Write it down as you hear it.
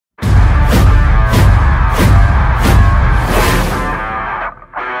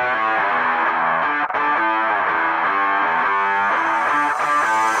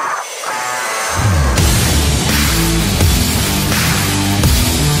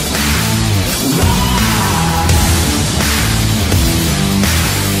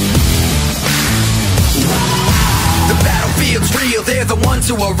real, they're the ones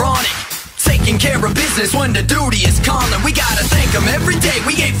who are on it, taking care of business when the duty is calling. We gotta thank them every day,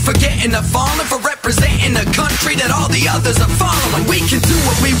 we ain't forgetting the fallen, for representing a country that all the others are following. We can do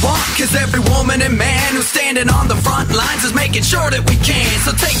what we want, cause every woman and man who's standing on the front lines is making sure that we can.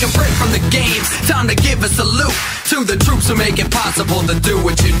 So take a break from the games, time to give a salute to the troops who make it possible to do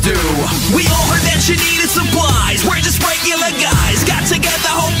what you do. We all heard that you needed supplies, we're just regular guys, got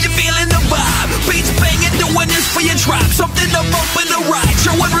together, hope you're feeling the vibe. Beats banging, doing this for your tribe, something to bump in the ride,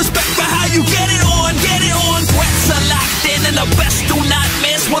 showing respect for how you get it on, get it on. Threats are locked in and the best do not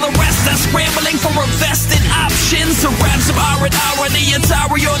miss, while the rest are scrambling for invested options. To grab some R&R on the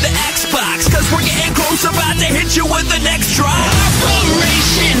Atari or the Xbox, cause we're getting close, about to hit you with the next drop.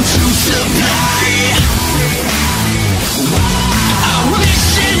 Operation to supply, our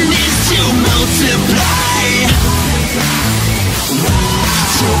mission is to multiply,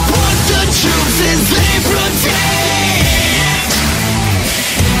 support the troops as they protect.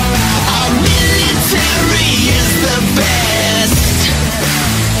 Our military is the best.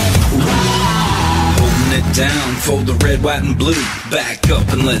 Holding it down for the red, white, and blue. Back up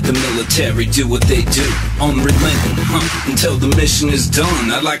and let the military do what they do. Unrelenting, until the mission is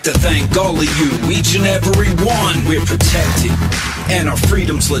done. I'd like to thank all of you, each and every one. We're protected, and our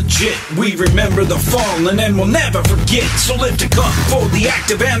freedom's legit. We remember the fallen and we'll never forget. So lift a cup for the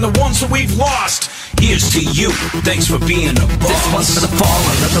active and the ones that we've lost. Here's to you, thanks for being a boss. This one's for the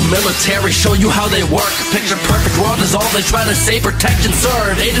fallen, let the military show you how they work. Picture perfect world is all they try to say, protect and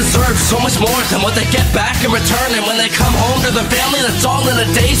serve. They deserve so much more than what they get back in return. And when they come home to their family, that's all in a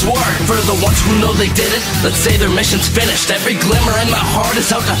day's work. For the ones who know they did it, let's say their mission's finished. Every glimmer in my heart is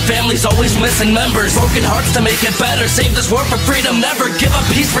out to families always missing members. Broken hearts to make it better, save this world for freedom. Never give up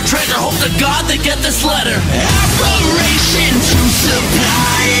peace for treasure, hope to God they get this letter. Operation to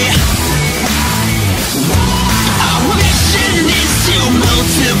supply, our mission is to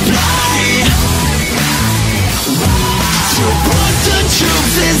multiply, support the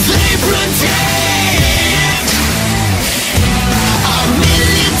troops as they protect. Our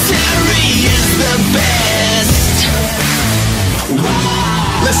military is the best.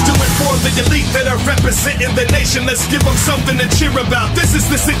 Let's do it for the elite that are representing the nation. Let's give them something to cheer about. This is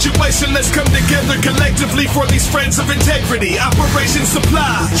the situation. Let's come together collectively for these friends of integrity. Operation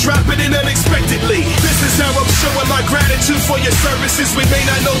Supply, drop it in unexpectedly. This is how I'm showing my gratitude for your services. We may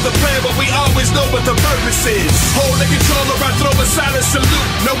not know the plan, but we always know what the purpose is. Hold the controller, I throw a silent salute.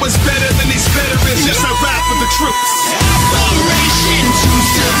 No one's better than these veterans. Yes, I ride for the troops. Operation to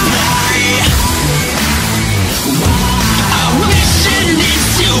supply, our mission is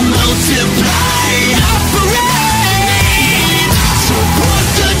to multiply,